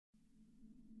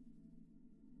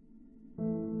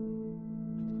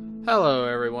Hello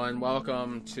everyone,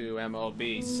 welcome to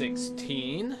MLB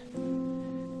 16,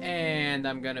 and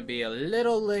I'm gonna be a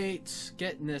little late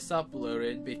getting this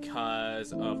uploaded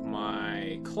because of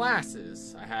my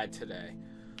classes I had today.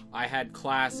 I had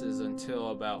classes until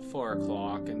about 4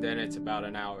 o'clock, and then it's about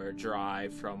an hour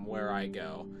drive from where I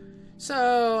go.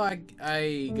 So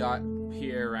I got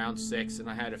here around 6 and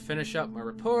I had to finish up my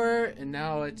report, and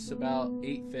now it's about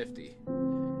 8:50.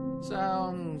 So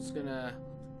I'm just gonna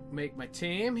make my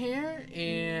team here,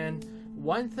 and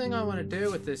one thing I want to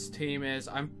do with this team is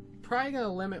I'm probably going to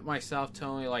limit myself to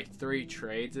only like 3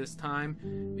 trades this time,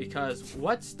 because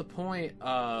what's the point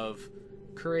of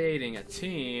creating a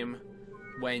team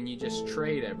when you just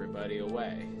trade everybody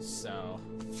away? So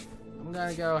I'm going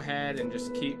to go ahead and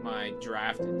just keep my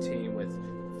drafted team with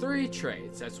 3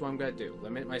 trades. That's what I'm going to do.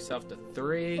 Limit myself to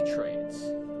 3 trades.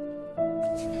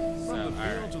 So,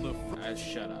 alright,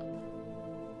 shut up.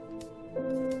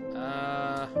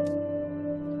 I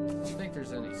don't think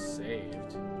there's any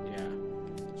saved. Yeah,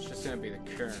 it's just gonna be the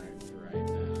current right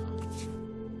now.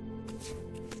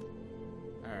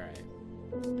 Alright,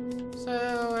 so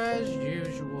as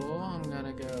usual, I'm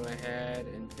gonna go ahead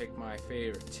and pick my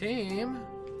favorite team,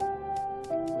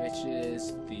 which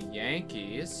is the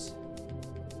Yankees.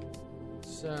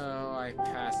 So I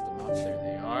passed them up. There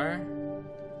they are.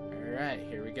 Alright,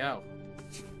 here we go.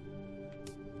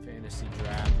 Fantasy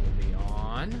draft will be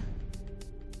on.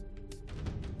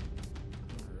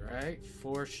 Alright,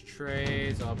 forced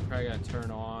trades I'll probably gotta turn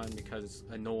on because it's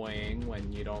annoying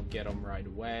when you don't get them right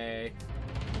away.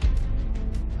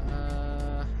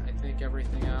 I think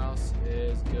everything else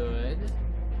is good.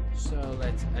 So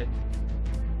let's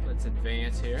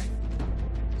advance here.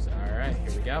 So alright,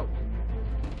 here we go.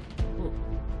 Ooh,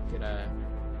 get a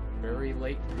very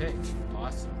late pick.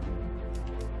 Awesome.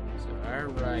 So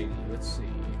alrighty, let's see.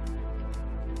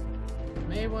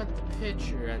 May want the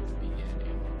pitcher at the beginning.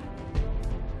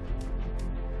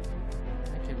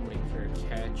 I can wait for a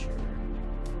catcher.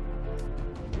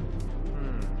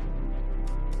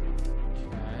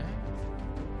 Okay.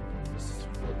 Just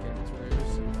looking through,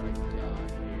 see what I got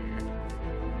here.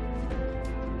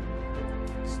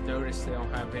 Just noticed they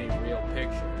don't have any real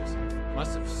pictures.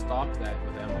 Must have stopped that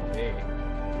with MLB.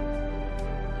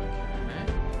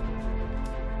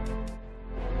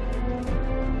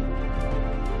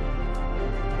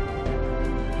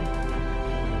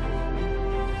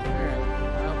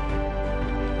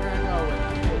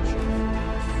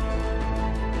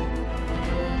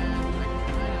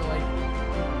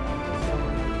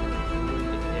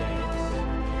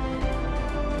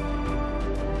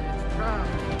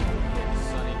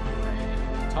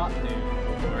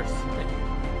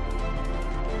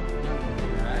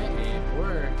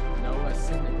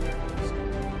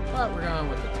 But we're going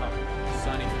with the top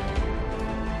Sunny.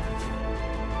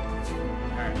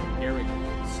 Alright, here we go.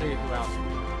 Let's see who else we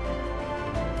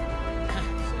got.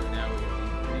 So now we got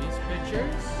these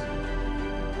pitchers.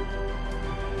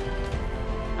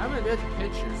 Having a good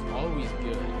pitcher is always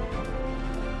good.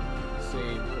 Let's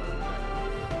see.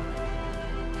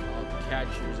 All the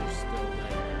catchers are still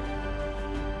there.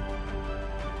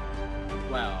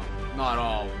 Well, not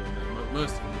all of them.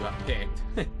 Most of them got picked.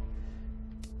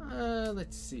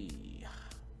 Let's see.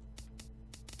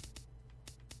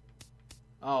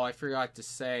 Oh, I forgot to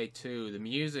say too, the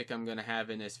music I'm gonna have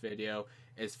in this video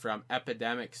is from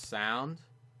Epidemic Sound.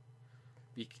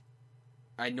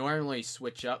 I normally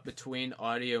switch up between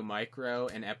Audio Micro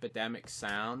and Epidemic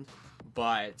Sound,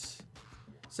 but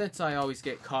since I always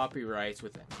get copyrights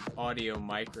with Audio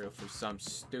Micro for some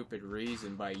stupid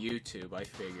reason by YouTube, I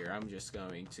figure I'm just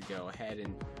going to go ahead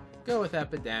and go with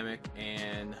Epidemic,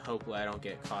 and hopefully I don't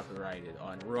get copyrighted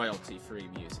on royalty-free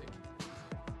music.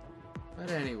 But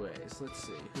anyways, let's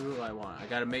see. Who do I want? I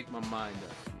gotta make my mind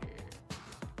up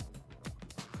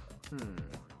here.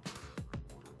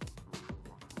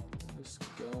 Let's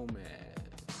Gomez.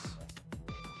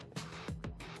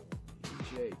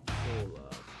 EJ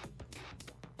pull-up.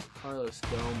 Carlos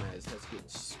Gomez has good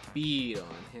speed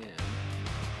on him.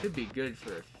 Could be good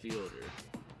for a fielder.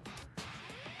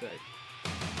 But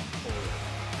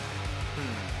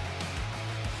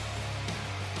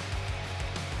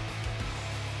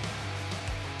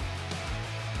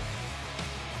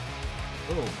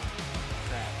oh,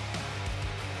 crap.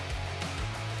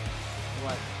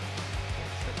 What?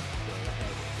 Go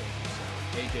ahead and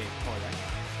take AJ Pollock.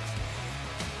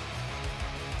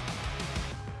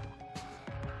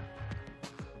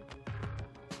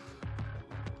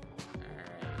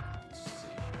 Alright, let's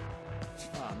see.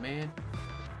 Oh man.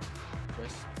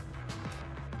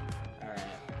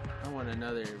 Alright, I want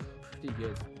another pretty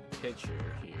good pitcher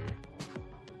here.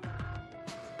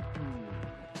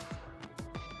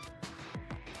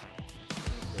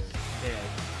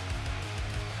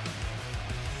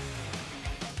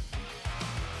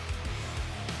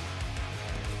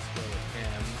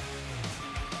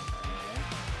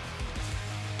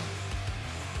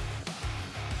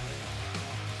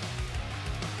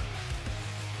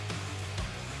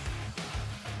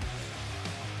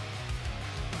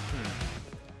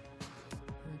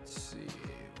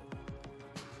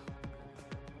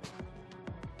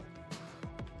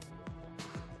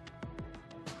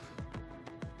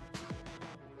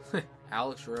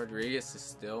 Alex Rodriguez is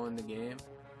still in the game?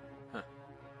 Huh.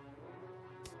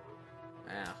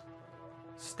 Wow.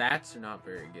 Stats are not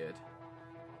very good.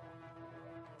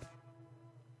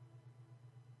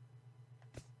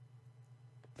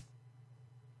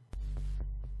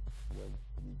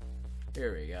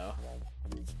 Here we go.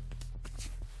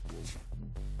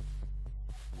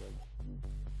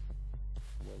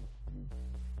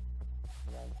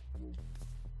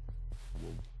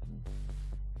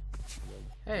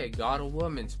 Hey, got a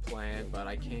woman's plan, but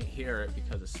I can't hear it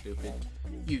because of stupid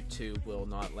YouTube will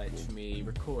not let me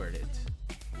record it.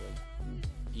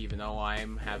 Even though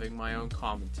I'm having my own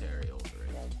commentary over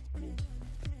it.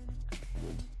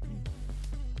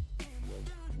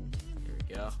 Here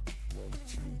we go.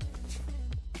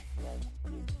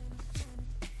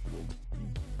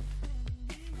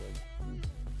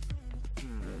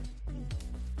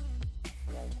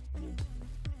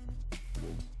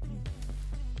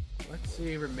 Let's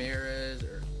see, Ramirez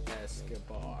or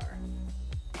Escobar.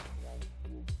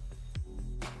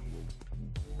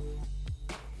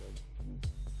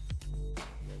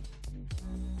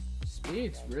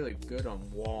 Speed's really good on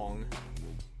Wong.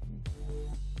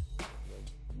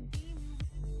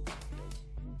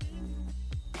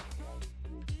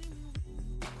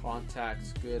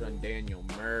 Contact's good on Daniel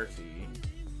Murphy.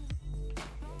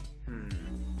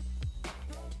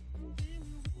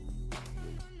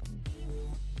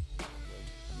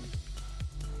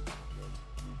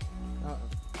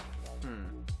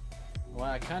 Well,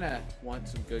 I kind of want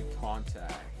some good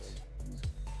contact.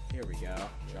 Here we go.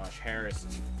 Josh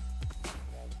Harrison.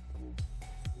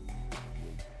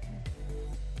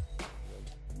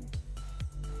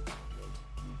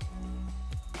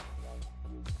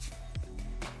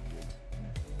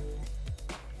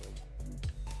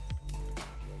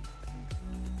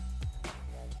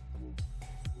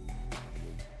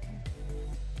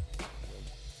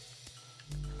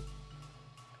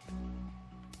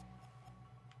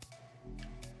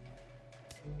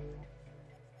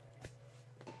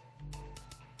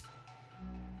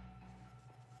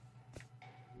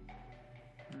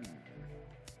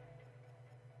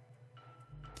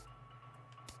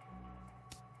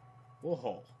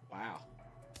 Whoa, wow.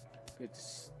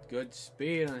 Good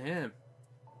speed on him.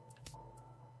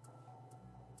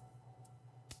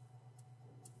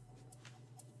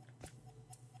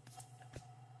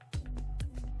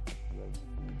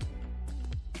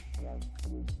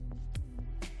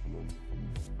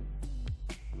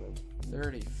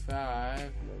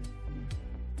 $35.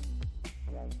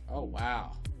 Oh,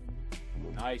 wow.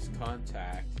 Nice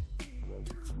contact.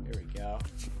 Here we go.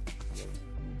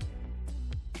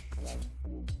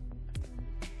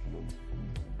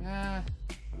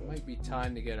 Might be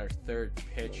time to get our third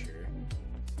pitcher.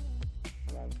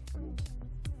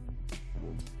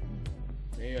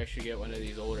 Maybe I should get one of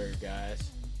these older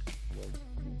guys.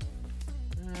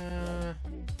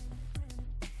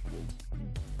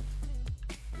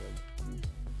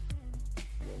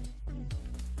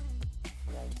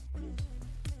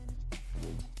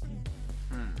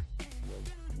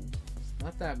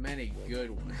 Not that many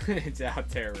good ones out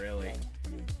there, really.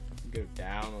 Go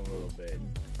down a little bit.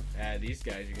 These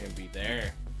guys are gonna be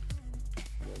there.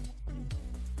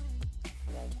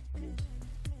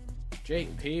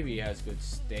 Jake Peavy has good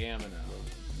stamina.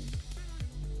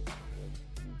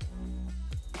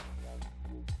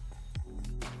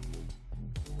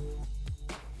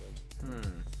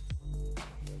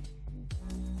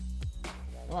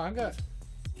 Oh, I'm gonna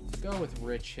go with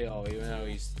Rich Hill, even though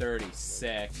he's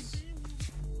 36.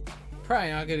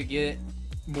 Probably not gonna get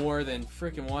more than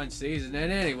freaking one season,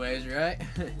 and anyways, right?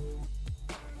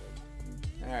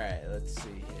 Alright, let's see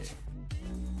here.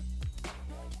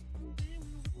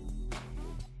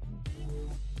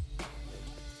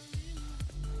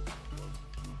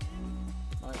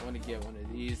 Might want to get one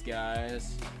of these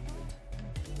guys.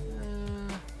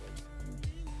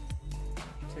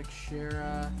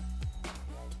 Teixeira,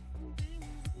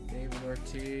 David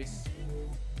Ortiz.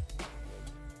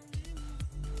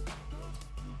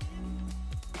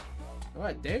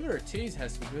 Alright, David Ortiz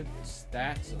has some good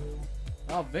stats on him.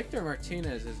 Oh, Victor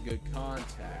Martinez has good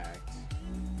contact.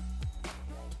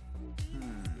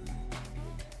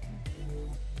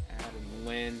 Adam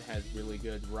Lynn has really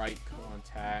good right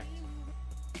contact.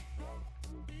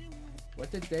 What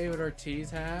did David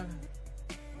Ortiz have?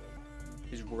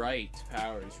 His right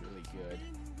power is really good.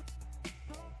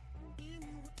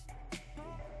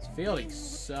 His fielding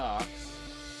sucks.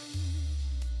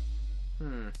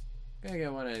 Gonna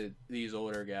get one of these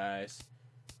older guys.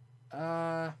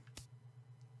 I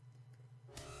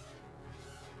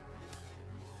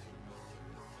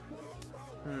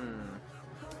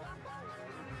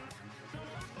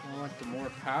want the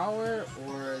power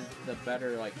or the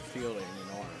better like fielding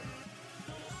and armor?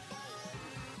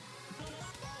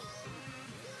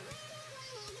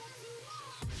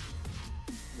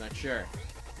 Not sure.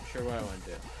 Not sure what I want to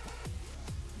do.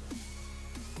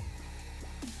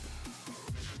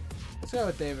 Let's go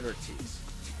with David Ortiz.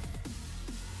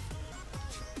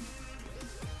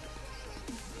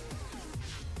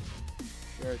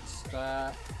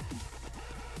 Shortstop.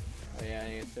 Oh yeah, I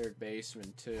need a third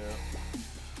baseman too.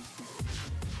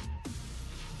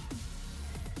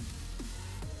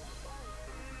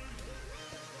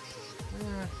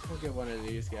 We'll get one of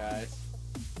these guys.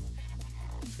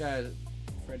 This guy,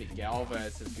 Freddie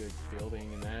Galvez, has good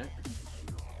fielding in that.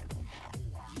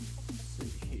 Let's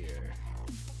see here.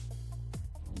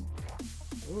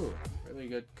 Ooh, really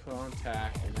good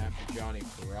contact in that for Johnny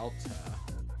Peralta.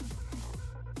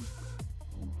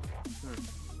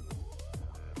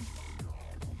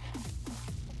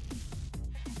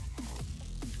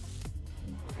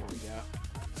 Here we go.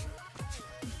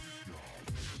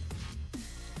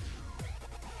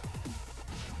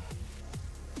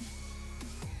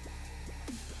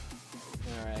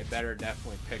 Alright, better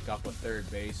definitely pick up a third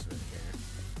baseman here.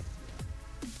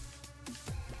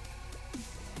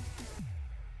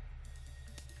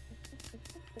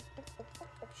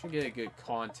 Should get a good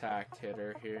contact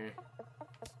hitter here.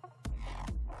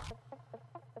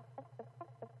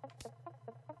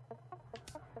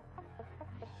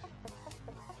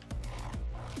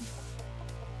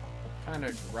 Kind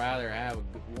of rather have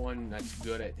one that's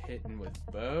good at hitting with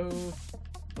both,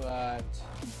 but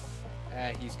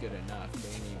he's good enough.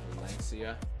 Danny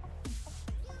Valencia.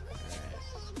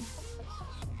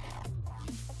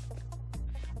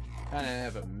 Kind of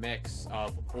have a mix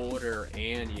of older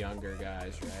and younger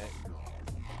guys, right?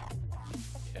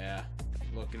 Yeah,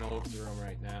 looking old through them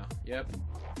right now. Yep,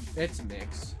 it's a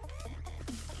mix.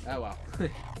 Oh well.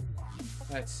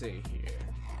 Let's see here.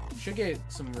 Should get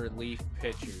some relief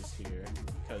pitchers here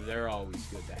because they're always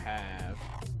good to have.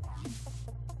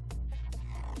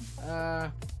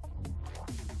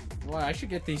 Well, I should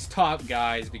get these top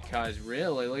guys because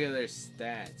really, look at their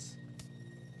stats.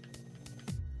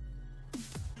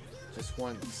 Just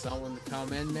want someone to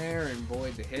come in there and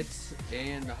void the hits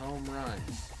and the home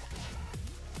runs.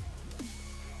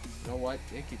 You know what?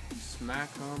 They could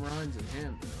smack home runs in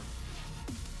him, though.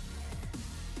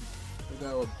 We'll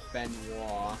go with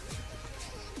Benoit.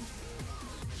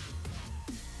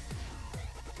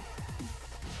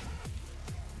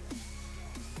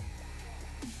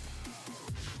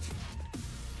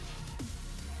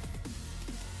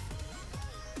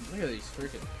 Look at these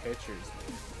freaking pitchers,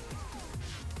 man.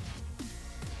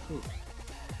 Ooh.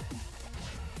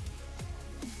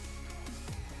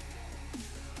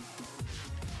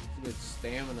 Good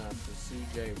stamina for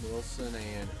C.J. Wilson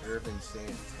and Irvin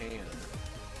Santana.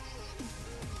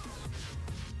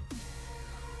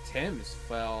 Tim's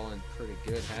fallen pretty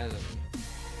good, hasn't he?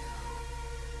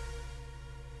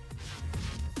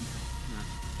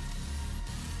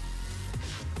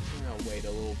 I'll wait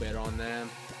a little bit on them.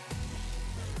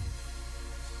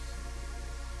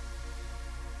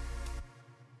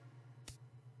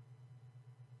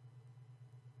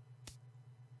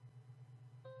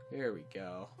 Here we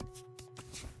go.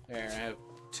 There, I have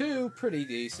two pretty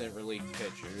decent relief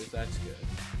pitchers. That's good.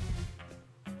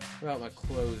 What about my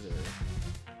closer?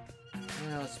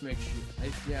 Now let's make sure.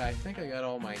 Yeah, I think I got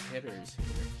all my hitters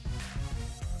here.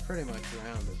 Pretty much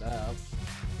rounded up.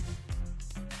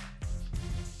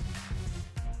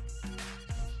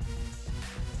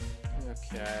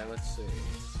 Okay, let's see.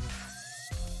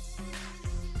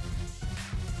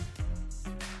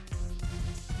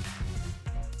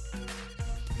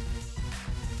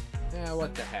 Yeah,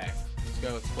 what the heck. Let's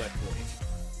go with Cliff Lee.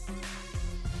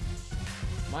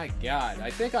 My god, I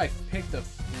think I picked a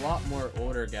lot more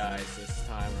older guys this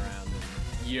time around than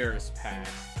years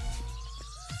past.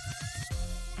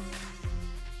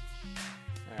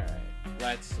 Alright,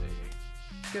 let's see.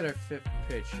 Let's get our fifth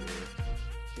pitcher.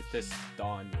 Get this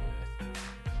done with.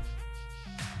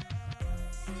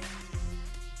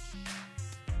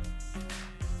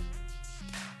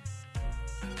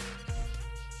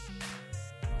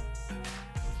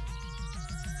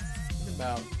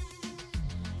 About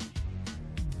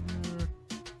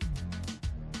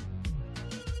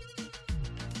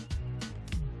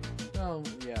oh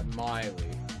yeah, Miley.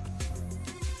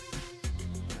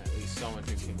 At least someone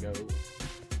who can go a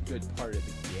good part of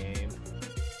the game.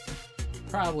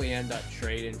 Probably end up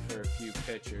trading for a few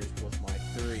pitchers with my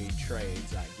 3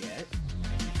 trades I get.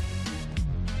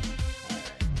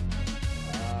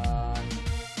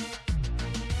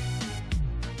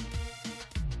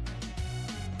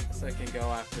 I can go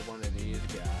after one of these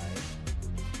guys.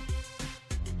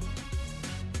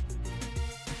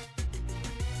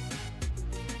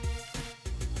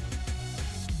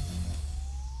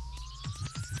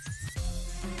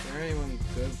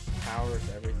 good power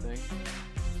with everything.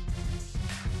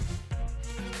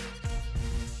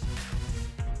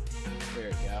 There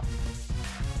we go.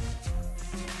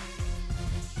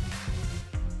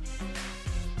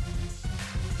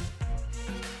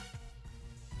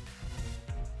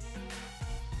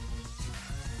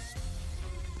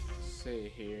 Let's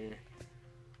see here.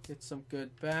 Get some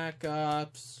good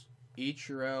backups.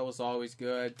 Ichiro is always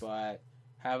good, but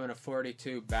having a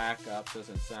 42 backup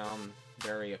doesn't sound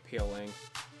very appealing.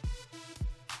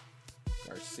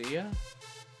 Garcia?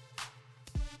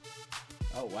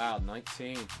 Oh wow,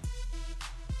 19.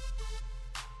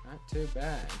 Not too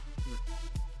bad.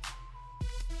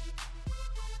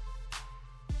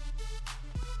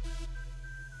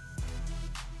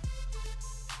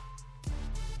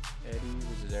 Eddie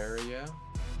Rosario.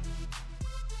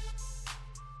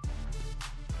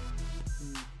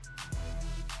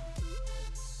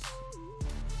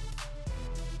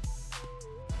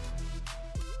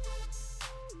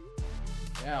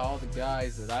 Yeah, all the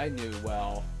guys that I knew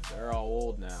well, they're all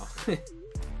old now.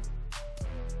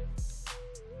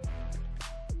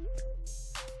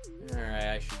 Alright,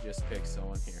 I should just pick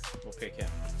someone here. We'll pick him.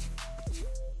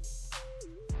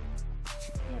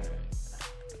 Alright.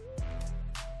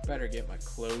 Better get my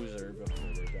closer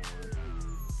before they're gone.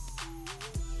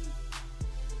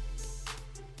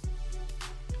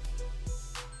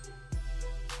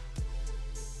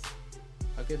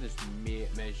 I'll get this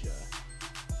measure.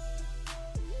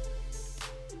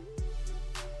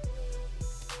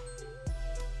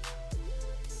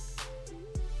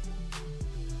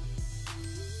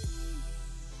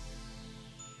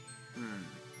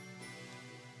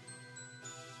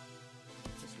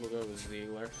 We'll go with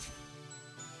Ziegler.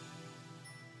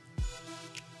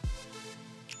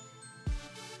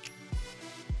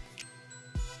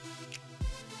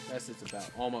 Guess it's about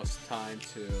almost time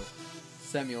to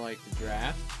simulate the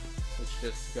draft. Let's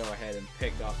just go ahead and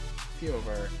pick up a few of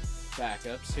our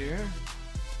backups here.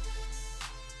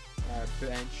 Our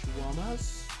bench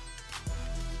warmers.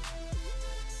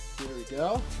 Here we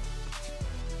go.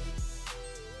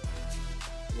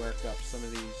 Work up some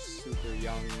of these super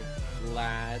young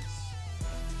lads.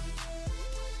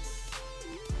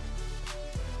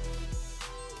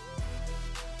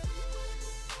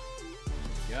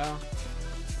 Yeah.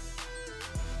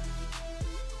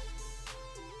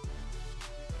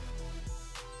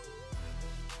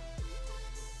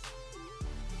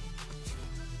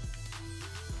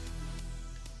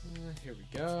 Here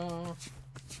we go.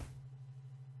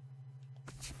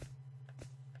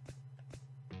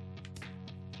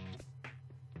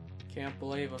 Can't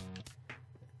believe it.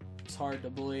 It's hard to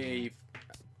believe.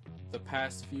 The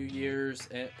past few years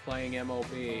at playing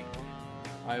MLB,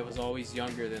 I was always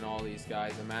younger than all these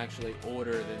guys. I'm actually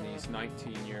older than these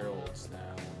 19-year-olds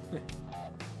now.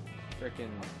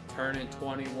 Freaking turning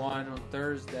 21 on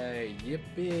Thursday.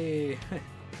 Yippee!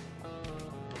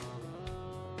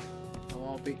 I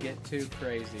won't get too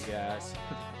crazy, guys.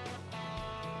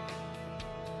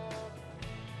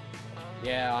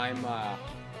 Yeah, I'm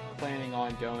planning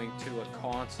on going to a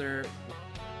concert.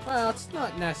 Well, it's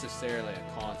not necessarily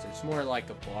a concert. It's more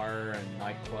like a bar and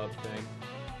nightclub thing,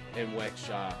 in which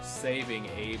Saving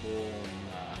Abel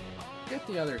and get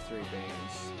the other three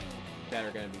bands that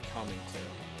are going to be coming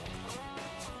to.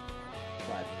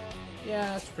 But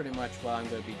yeah, that's pretty much what I'm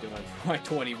going to be doing for my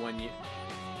 21st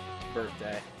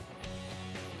birthday.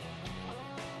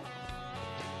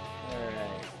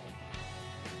 Alright.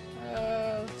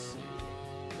 Let's see.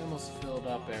 Almost filled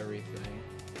up everything.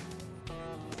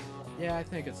 Yeah, I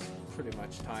think it's pretty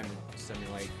much time to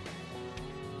simulate.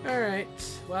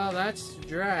 Alright, well that's the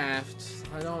draft.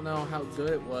 I don't know how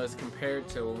good it was compared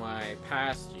to my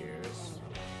past years.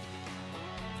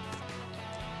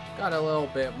 Got a little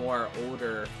bit more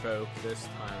older folk this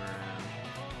time around.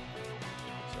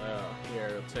 So here,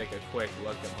 we'll take a quick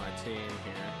look at my team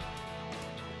here.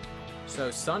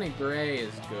 So Sonny Gray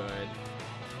is good.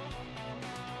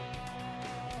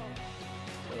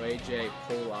 So AJ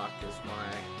Pollock is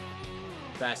my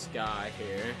best guy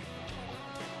here.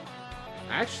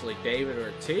 Actually, David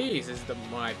Ortiz is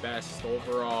my best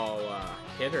overall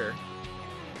hitter.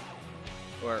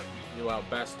 Or, well,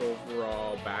 best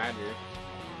overall batter.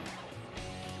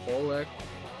 Pollock.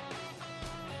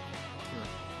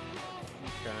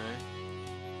 Okay.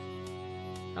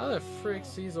 How the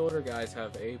fricks these older guys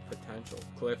have a potential?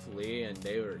 Cliff Lee and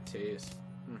David Ortiz.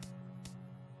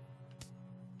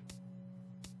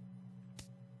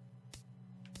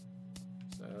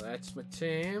 So that's my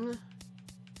team.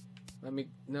 Let me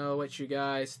know what you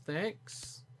guys think.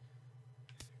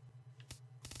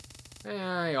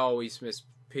 I always miss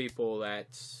people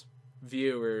that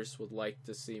viewers would like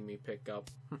to see me pick up.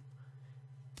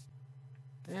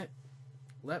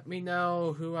 let me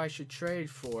know who I should trade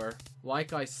for.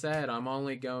 Like I said, I'm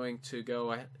only going to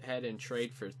go ahead and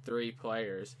trade for 3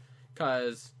 players,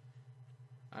 because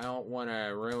I don't want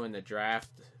to ruin the draft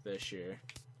this year.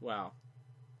 Well,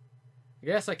 I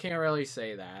guess I can't really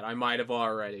say that. I might have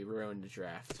already ruined the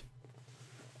draft.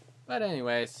 But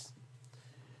anyways,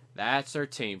 that's our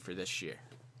team for this year.